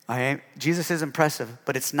is impressive,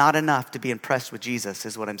 but it's not enough to be impressed with Jesus,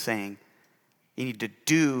 is what I'm saying. You need to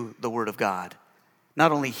do the word of God.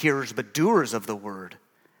 Not only hearers, but doers of the word.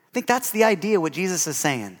 I think that's the idea, what Jesus is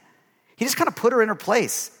saying. He just kind of put her in her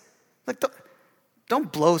place. Like, don't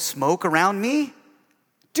blow smoke around me.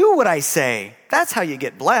 Do what I say. That's how you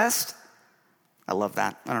get blessed. I love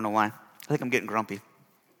that. I don't know why. I think I'm getting grumpy.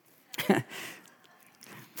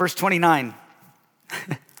 Verse 29.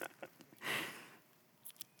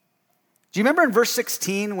 Do you remember in verse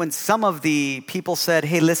 16 when some of the people said,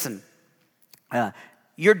 "Hey, listen,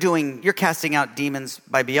 you're casting out demons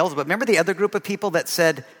by Beelzebub." Remember the other group of people that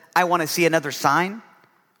said, "I want to see another sign"?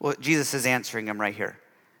 Well, Jesus is answering them right here.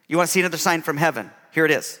 You want to see another sign from heaven? Here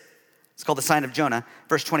it is. It's called the sign of Jonah.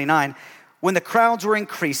 Verse 29. When the crowds were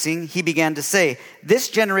increasing, he began to say, "This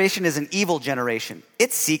generation is an evil generation.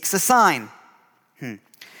 It seeks a sign.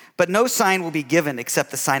 But no sign will be given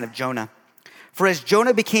except the sign of Jonah. For as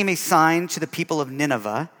Jonah became a sign to the people of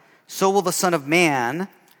Nineveh, so will the Son of Man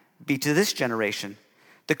be to this generation.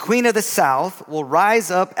 The queen of the south will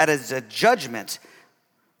rise up as a judgment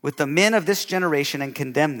with the men of this generation and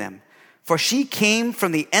condemn them. For she came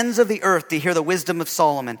from the ends of the earth to hear the wisdom of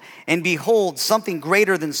Solomon. And behold, something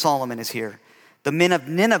greater than Solomon is here. The men of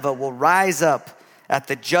Nineveh will rise up at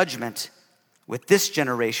the judgment with this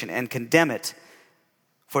generation and condemn it.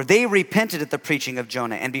 For they repented at the preaching of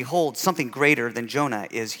Jonah. And behold, something greater than Jonah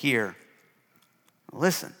is here."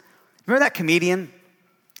 Listen, remember that comedian?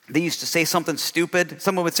 They used to say something stupid.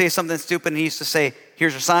 Someone would say something stupid and he used to say,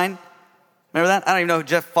 "Here's your sign." Remember that? I don't even know who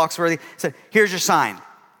Jeff Foxworthy said, "Here's your sign."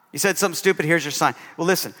 You said something stupid, here's your sign. Well,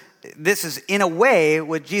 listen, this is in a way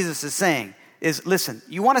what Jesus is saying is, listen,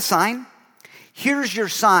 you want a sign? Here's your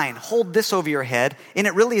sign. Hold this over your head, and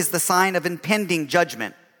it really is the sign of impending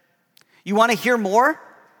judgment. You want to hear more?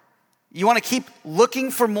 You want to keep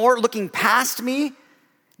looking for more, looking past me,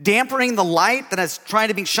 dampening the light that is trying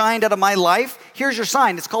to be shined out of my life? Here's your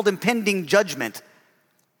sign. It's called impending judgment.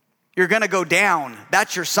 You're going to go down.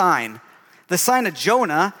 That's your sign. The sign of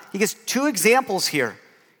Jonah, he gives two examples here.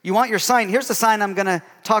 You want your sign? Here's the sign I'm going to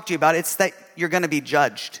talk to you about. It's that you're going to be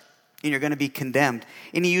judged and you're going to be condemned.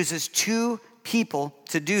 And he uses two people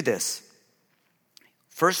to do this.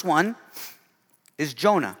 First one is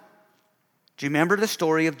Jonah. Do you remember the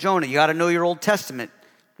story of Jonah? You got to know your Old Testament,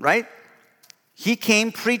 right? He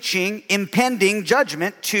came preaching impending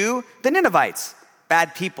judgment to the Ninevites,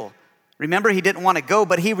 bad people. Remember, he didn't want to go,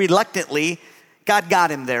 but he reluctantly, God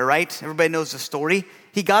got him there, right? Everybody knows the story.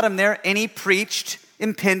 He got him there and he preached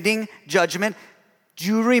impending judgment. Do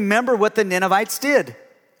you remember what the Ninevites did?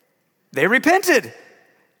 They repented.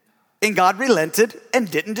 And God relented and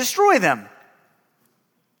didn't destroy them.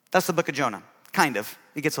 That's the book of Jonah, kind of.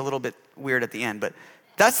 It gets a little bit weird at the end, but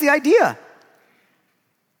that's the idea.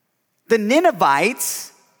 The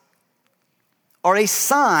Ninevites are a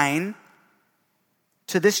sign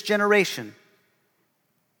to this generation.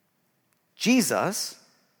 Jesus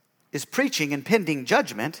is preaching impending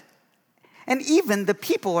judgment, and even the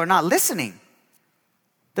people are not listening.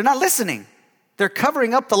 They're not listening. They're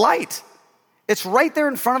covering up the light. It's right there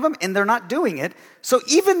in front of them, and they're not doing it. So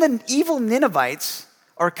even the evil Ninevites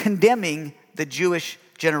are condemning the Jewish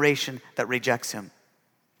generation that rejects him.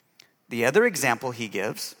 The other example he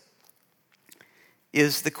gives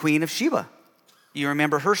is the Queen of Sheba. You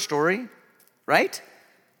remember her story, right?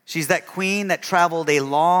 She's that queen that traveled a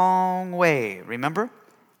long way, remember?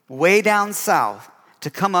 Way down south to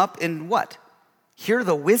come up and what? Hear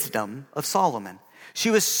the wisdom of Solomon. She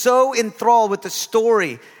was so enthralled with the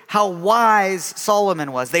story, how wise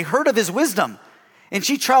Solomon was. They heard of his wisdom, and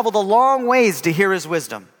she traveled a long ways to hear his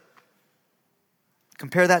wisdom.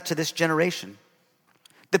 Compare that to this generation.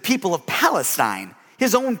 The people of Palestine,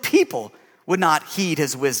 his own people, would not heed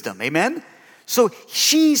his wisdom. Amen? So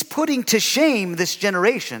she's putting to shame this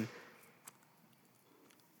generation.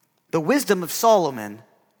 The wisdom of Solomon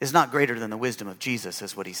is not greater than the wisdom of Jesus,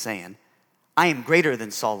 is what he's saying. I am greater than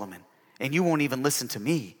Solomon, and you won't even listen to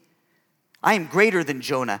me. I am greater than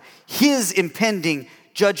Jonah. His impending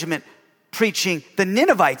judgment preaching, the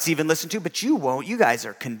Ninevites even listen to, but you won't. You guys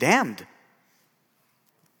are condemned.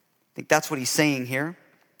 I think that's what he's saying here.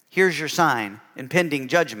 Here's your sign, impending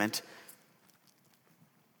judgment.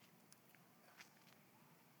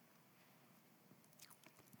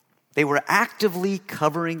 They were actively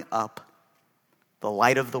covering up the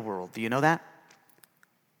light of the world. Do you know that?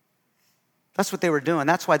 That's what they were doing.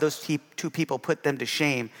 That's why those two people put them to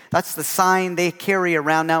shame. That's the sign they carry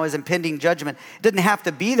around now as impending judgment. It didn't have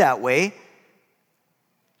to be that way.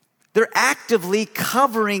 They're actively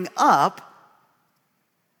covering up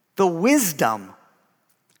the wisdom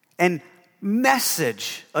and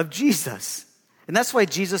message of Jesus. And that's why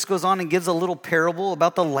Jesus goes on and gives a little parable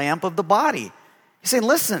about the lamp of the body. He's saying,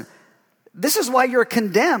 listen, this is why you're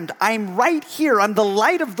condemned. I'm right here. I'm the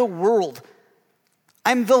light of the world.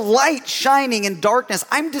 I'm the light shining in darkness.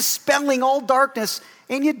 I'm dispelling all darkness,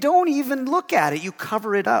 and you don't even look at it. You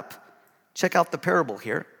cover it up. Check out the parable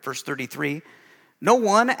here, verse 33. No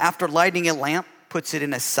one, after lighting a lamp, puts it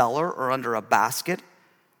in a cellar or under a basket,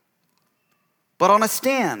 but on a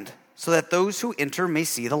stand, so that those who enter may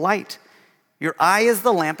see the light. Your eye is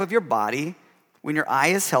the lamp of your body. When your eye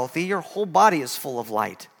is healthy, your whole body is full of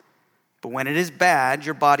light. But when it is bad,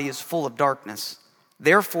 your body is full of darkness.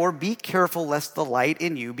 Therefore, be careful lest the light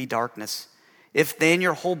in you be darkness. If then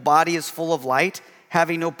your whole body is full of light,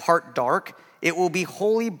 having no part dark, it will be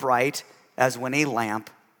wholly bright as when a lamp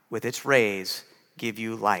with its rays give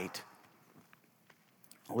you light.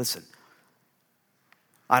 Listen,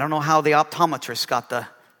 I don't know how the optometrist got the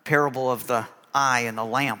parable of the eye and the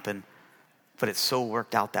lamp, but it so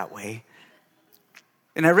worked out that way.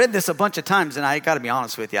 And I read this a bunch of times, and I got to be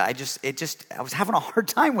honest with you, I was having a hard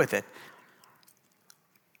time with it.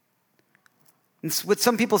 And what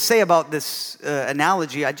some people say about this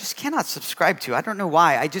analogy, I just cannot subscribe to. I don't know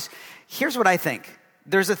why. Here's what I think.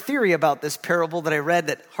 There's a theory about this parable that I read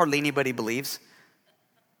that hardly anybody believes.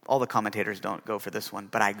 All the commentators don't go for this one,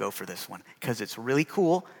 but I go for this one because it's really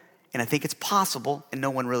cool, and I think it's possible, and no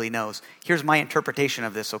one really knows. Here's my interpretation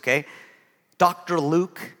of this, okay? Dr.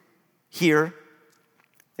 Luke here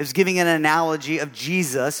is giving an analogy of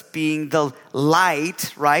Jesus being the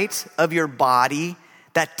light, right, of your body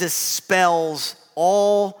that dispels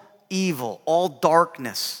all evil, all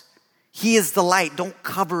darkness. He is the light. Don't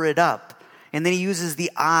cover it up. And then he uses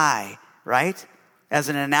the eye, right, as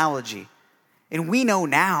an analogy. And we know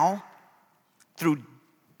now, through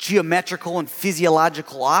geometrical and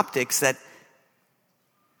physiological optics, that,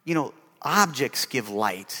 objects give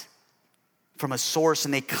light from a source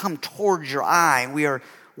and they come towards your eye. And we are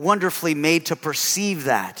wonderfully made to perceive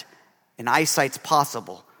that. And eyesight's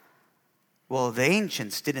possible. Well, the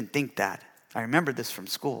ancients didn't think that. I remember this from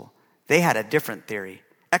school. They had a different theory.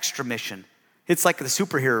 Extramission. It's like the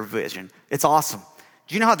superhero vision. It's awesome.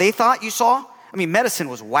 Do you know how they thought you saw? I mean, medicine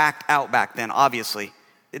was whacked out back then, obviously.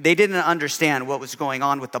 They didn't understand what was going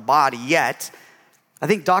on with the body yet. I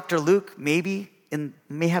think Dr. Luke may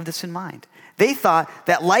have this in mind. They thought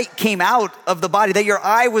that light came out of the body, that your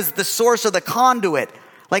eye was the source of the conduit.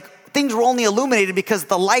 Like things were only illuminated because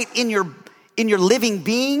the light in your living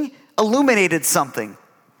being illuminated something.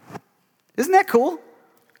 Isn't that cool?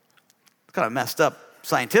 It's kind of messed up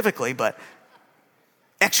scientifically, but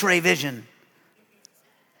X-ray vision.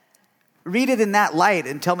 Read it in that light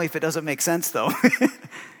and tell me if it doesn't make sense, though.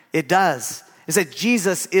 It does. It said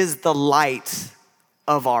Jesus is the light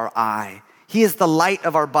of our eye. He is the light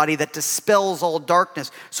of our body that dispels all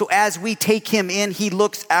darkness. So as we take him in, he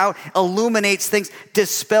looks out, illuminates things,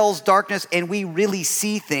 dispels darkness, and we really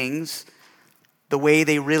see things the way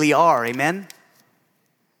they really are. Amen?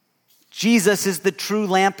 Jesus is the true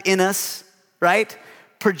lamp in us, right?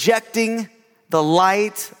 Projecting the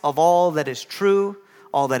light of all that is true,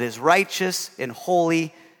 all that is righteous and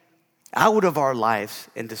holy out of our lives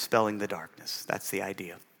and dispelling the darkness. That's the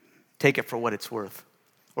idea. Take it for what it's worth.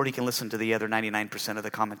 Or you can listen to the other 99% of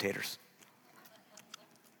the commentators.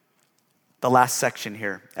 The last section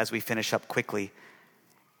here, as we finish up quickly,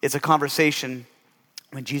 is a conversation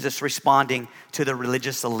when Jesus responding to the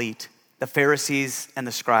religious elite, the Pharisees and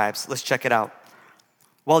the scribes. Let's check it out.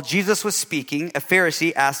 While Jesus was speaking, a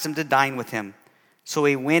Pharisee asked him to dine with him. So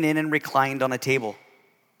he went in and reclined on a table.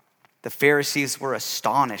 The Pharisees were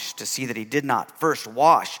astonished to see that he did not first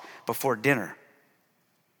wash before dinner.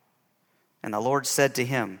 And the Lord said to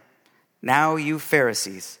him, "Now you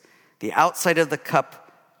Pharisees, the outside of the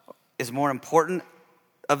cup is more important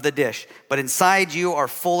of the dish, but inside you are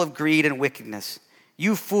full of greed and wickedness.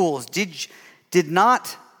 You fools, did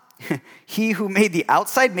not he who made the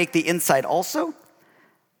outside make the inside also?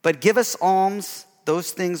 But give us alms those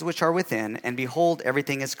things which are within, and behold,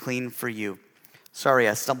 everything is clean for you." Sorry,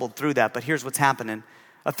 I stumbled through that, but here's what's happening.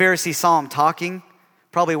 A Pharisee saw him talking,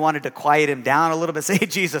 probably wanted to quiet him down a little bit. Say, "Hey,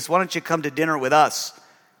 Jesus, why don't you come to dinner with us?"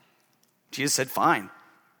 Jesus said, "Fine.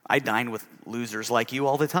 I dine with losers like you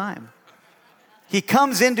all the time." He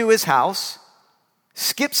comes into his house,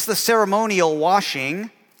 skips the ceremonial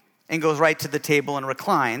washing, and goes right to the table and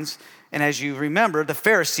reclines. And as you remember, the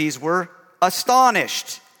Pharisees were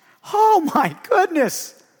astonished. Oh my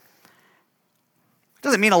goodness. It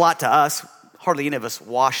doesn't mean a lot to us. Hardly any of us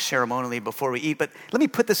wash ceremonially before we eat, but let me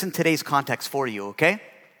put this in today's context for you, okay?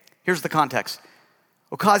 Here's the context.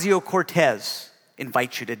 Ocasio-Cortez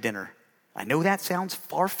invites you to dinner. I know that sounds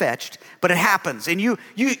far-fetched, but it happens, and you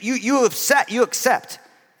accept.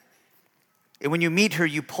 And when you meet her,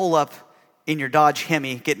 you pull up in your Dodge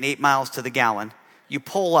Hemi, getting 8 miles to the gallon. You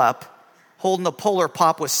pull up, holding a Polar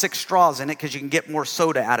Pop with 6 straws in it because you can get more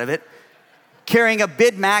soda out of it. Carrying a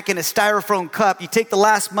Big Mac in a styrofoam cup. You take the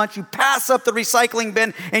last munch, you pass up the recycling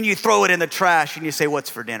bin, and you throw it in the trash, and you say,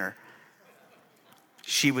 "What's for dinner?"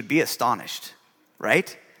 She would be astonished,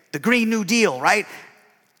 right? The Green New Deal, right?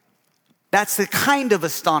 That's the kind of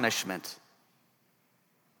astonishment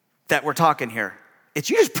that we're talking here.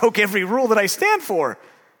 It's, you just broke every rule that I stand for.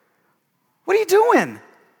 What are you doing?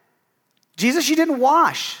 Jesus, you didn't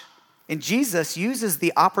wash. And Jesus uses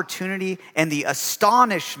the opportunity and the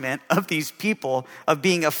astonishment of these people of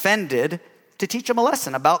being offended to teach them a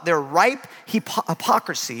lesson about their ripe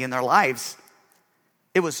hypocrisy in their lives.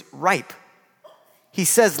 It was ripe. He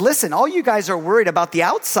says, listen, all you guys are worried about the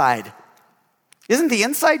outside. Isn't the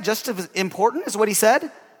inside just as important as what he said? He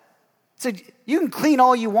said, you can clean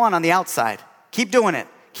all you want on the outside. Keep doing it.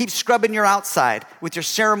 Keep scrubbing your outside with your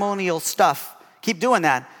ceremonial stuff. Keep doing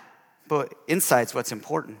that. But inside's what's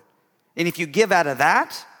important. And if you give out of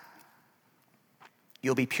that,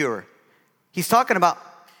 you'll be pure. He's talking about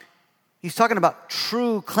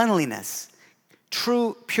true cleanliness,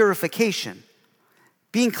 true purification.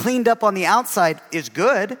 Being cleaned up on the outside is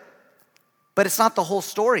good, but it's not the whole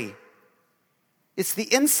story. It's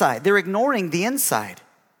the inside. They're ignoring the inside.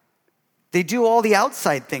 They do all the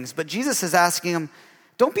outside things, but Jesus is asking them,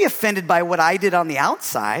 don't be offended by what I did on the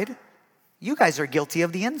outside. You guys are guilty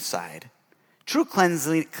of the inside. True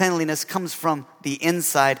cleanliness comes from the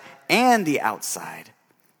inside and the outside.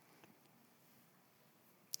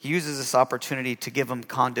 He uses this opportunity to give them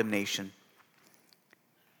condemnation.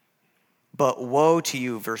 But woe to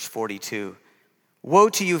you, verse 42. Woe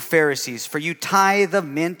to you, Pharisees, for you tithe of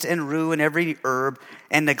mint and rue and every herb,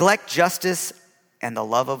 and neglect justice and the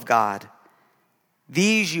love of God.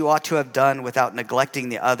 These you ought to have done without neglecting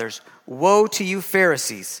the others. Woe to you,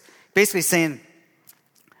 Pharisees. Basically saying,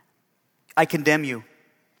 I condemn you.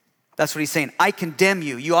 That's what he's saying. I condemn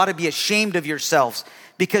you. You ought to be ashamed of yourselves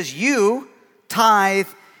because you tithe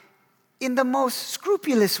in the most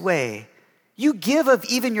scrupulous way. You give of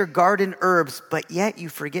even your garden herbs, but yet you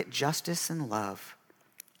forget justice and love.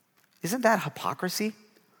 Isn't that hypocrisy?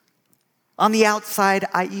 On the outside,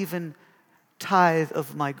 I even tithe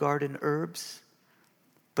of my garden herbs,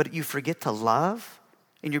 but you forget to love,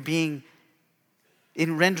 and you're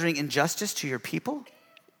rendering injustice to your people?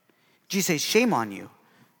 Jesus says, shame on you.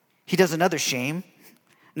 He does another shame,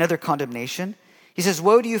 another condemnation. He says,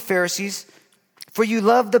 woe to you, Pharisees, for you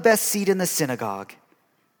love the best seat in the synagogue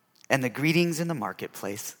and the greetings in the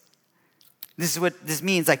marketplace. This is what this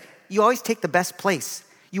means. Like, you always take the best place.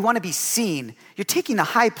 You want to be seen. You're taking the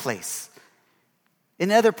high place.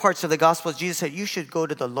 In other parts of the Gospels, Jesus said, you should go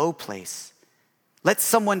to the low place. Let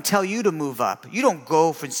someone tell you to move up. You don't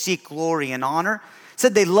go for seek glory and honor. He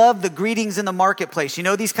said they love the greetings in the marketplace. You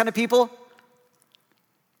know these kind of people?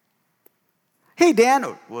 Hey,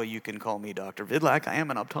 Dan. Well, you can call me Dr. Vidlak. I am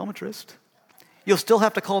an optometrist. You'll still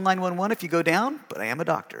have to call 911 if you go down, but I am a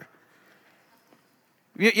doctor.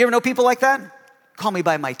 You ever know people like that? Call me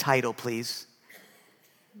by my title, please.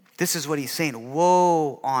 This is what he's saying.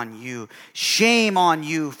 Woe on you. Shame on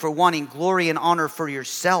you for wanting glory and honor for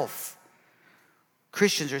yourself.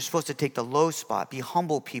 Christians are supposed to take the low spot, be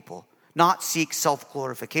humble people, not seek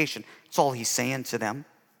self-glorification. That's all he's saying to them.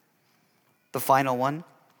 The final one.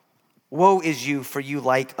 Woe is you, for you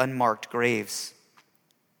like unmarked graves,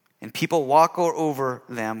 and people walk over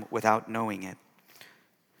them without knowing it.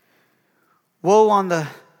 Woe on the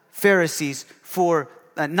Pharisees for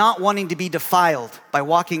not wanting to be defiled by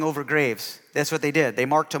walking over graves. That's what they did. They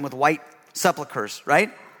marked them with white sepulchres,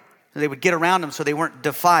 right? They would get around them so they weren't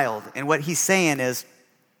defiled. And what he's saying is,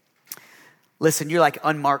 listen, you're like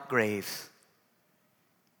unmarked graves.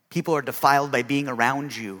 People are defiled by being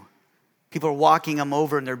around you. People are walking them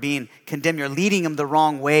over and they're being condemned. You're leading them the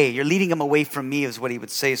wrong way. You're leading them away from me is what he would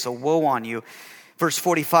say. So woe on you. Verse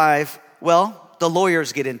 45, well, the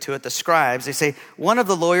lawyers get into it, the scribes. They say, one of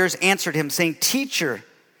the lawyers answered him saying, teacher,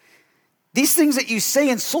 these things that you say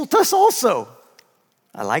insult us also.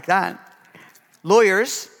 I like that.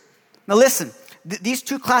 Lawyers. Now listen, these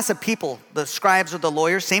two class of people, the scribes or the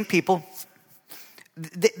lawyers, same people,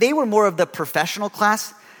 they were more of the professional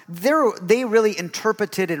class. They really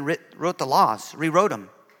interpreted and wrote the laws, rewrote them.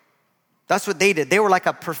 That's what they did. They were like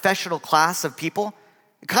a professional class of people,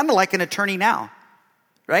 kind of like an attorney now,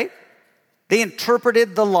 right? They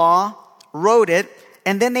interpreted the law, wrote it,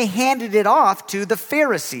 and then they handed it off to the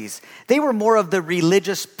Pharisees. They were more of the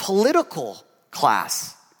religious political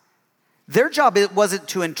class. Their job wasn't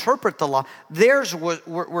to interpret the law. Theirs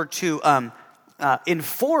were to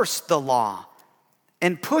enforce the law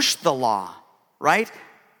and push the law, right?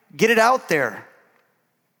 Get it out there.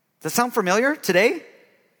 Does that sound familiar today?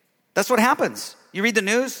 That's what happens. You read the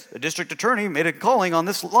news, the district attorney made a calling on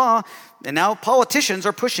this law, and now politicians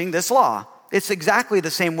are pushing this law. It's exactly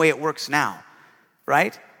the same way it works now,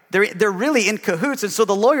 right? They're really in cahoots, and so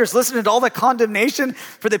the lawyers listening to all the condemnation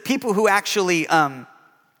for the people who actually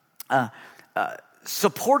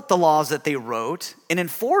support the laws that they wrote and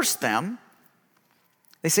enforce them.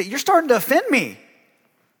 They say, you're starting to offend me.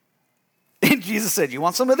 And Jesus said, you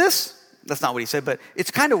want some of this? That's not what he said, but it's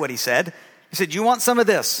kind of what he said. He said, you want some of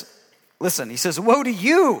this? Listen, he says, woe to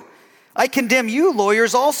you. I condemn you,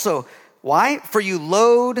 lawyers, also. Why? For you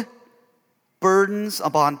load burdens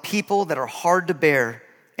upon people that are hard to bear,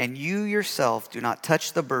 and you yourself do not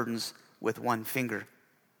touch the burdens with one finger.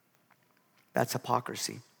 That's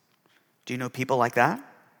hypocrisy. Do you know people like that?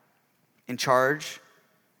 In charge?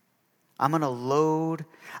 I'm going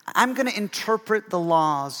to interpret the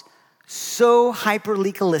laws so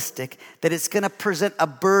hyper-legalistic that it's going to present a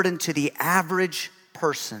burden to the average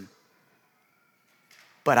person.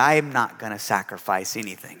 But I am not going to sacrifice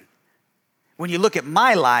anything. When you look at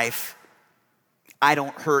my life, I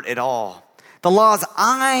don't hurt at all. The laws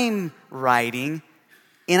I'm writing,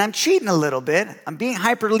 and I'm cheating a little bit. I'm being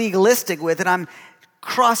hyper-legalistic with it. I'm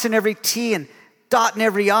crossing every T and dotting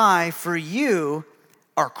every I for you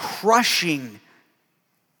are crushing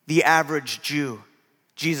the average Jew.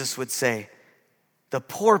 Jesus would say, the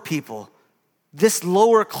poor people, this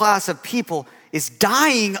lower class of people is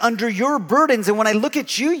dying under your burdens. And when I look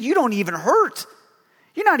at you, you don't even hurt.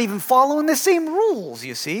 You're not even following the same rules,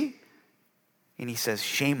 you see. And he says,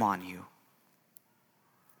 shame on you.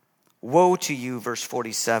 Woe to you, verse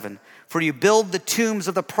 47. For you build the tombs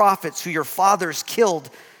of the prophets who your fathers killed,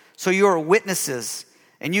 so you are witnesses,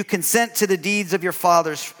 and you consent to the deeds of your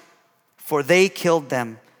fathers, for they killed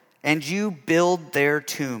them, and you build their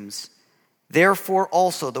tombs. Therefore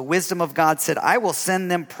also the wisdom of God said, I will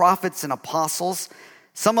send them prophets and apostles,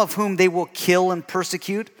 some of whom they will kill and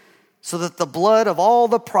persecute, so that the blood of all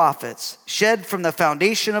the prophets shed from the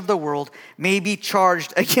foundation of the world may be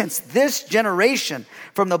charged against this generation,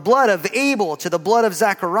 from the blood of Abel to the blood of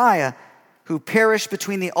Zechariah, who perished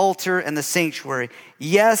between the altar and the sanctuary.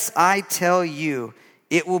 Yes, I tell you,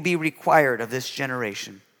 it will be required of this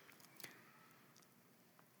generation.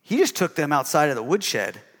 He just took them outside of the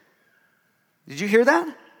woodshed. Did you hear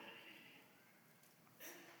that?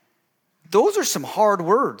 Those are some hard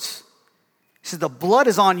words. He said, the blood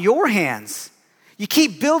is on your hands. You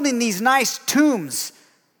keep building these nice tombs.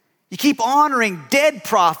 You keep honoring dead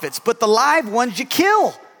prophets, but the live ones you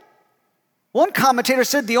kill. One commentator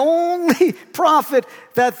said the only prophet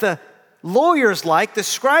that the lawyers liked, the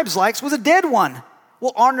scribes liked, was a dead one.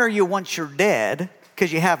 We'll honor you once you're dead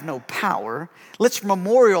because you have no power. Let's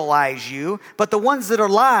memorialize you. But the ones that are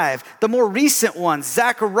live, the more recent ones,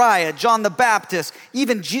 Zechariah, John the Baptist,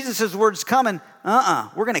 even Jesus' words coming,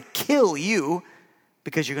 we're going to kill you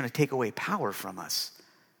because you're going to take away power from us.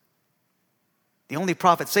 The only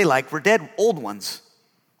prophets they like were dead old ones.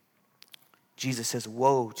 Jesus says,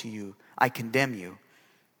 woe to you, I condemn you.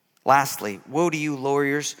 Lastly, woe to you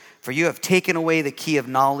lawyers, for you have taken away the key of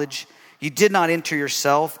knowledge. You did not enter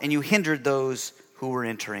yourself, and you hindered those who were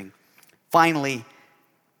entering. Finally,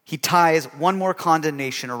 he ties one more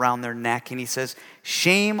condemnation around their neck, and he says,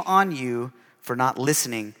 shame on you for not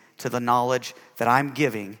listening to the knowledge that I'm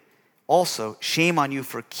giving. Also, shame on you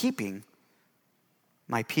for keeping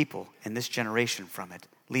my people in this generation from it,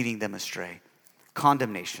 leading them astray.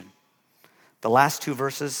 Condemnation. The last two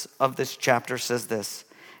verses of this chapter says this.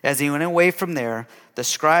 As he went away from there, the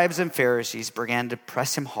scribes and Pharisees began to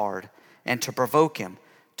press him hard and to provoke him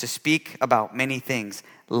to speak about many things,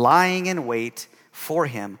 lying in wait for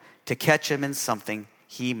him to catch him in something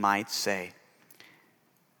he might say.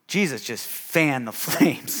 Jesus just fanned the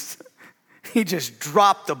flames. He just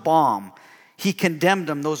dropped the bomb. He condemned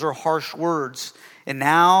them. Those are harsh words. And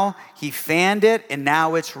now he fanned it, and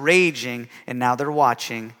now it's raging, and now they're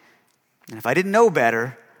watching. And if I didn't know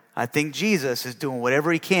better, I think Jesus is doing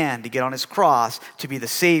whatever he can to get on his cross to be the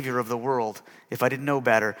Savior of the world. If I didn't know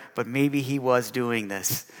better, but maybe he was doing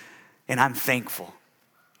this. And I'm thankful.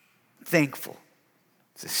 Thankful.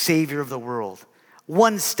 It's the Savior of the world.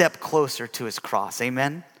 One step closer to his cross.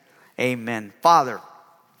 Amen? Amen. Father,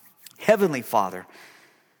 Heavenly Father,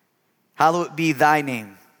 hallowed be thy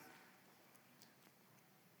name.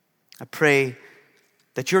 I pray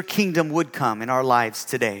that your kingdom would come in our lives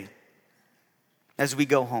today as we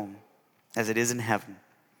go home, as it is in heaven.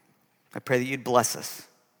 I pray that you'd bless us.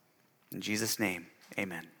 In Jesus' name,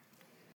 amen.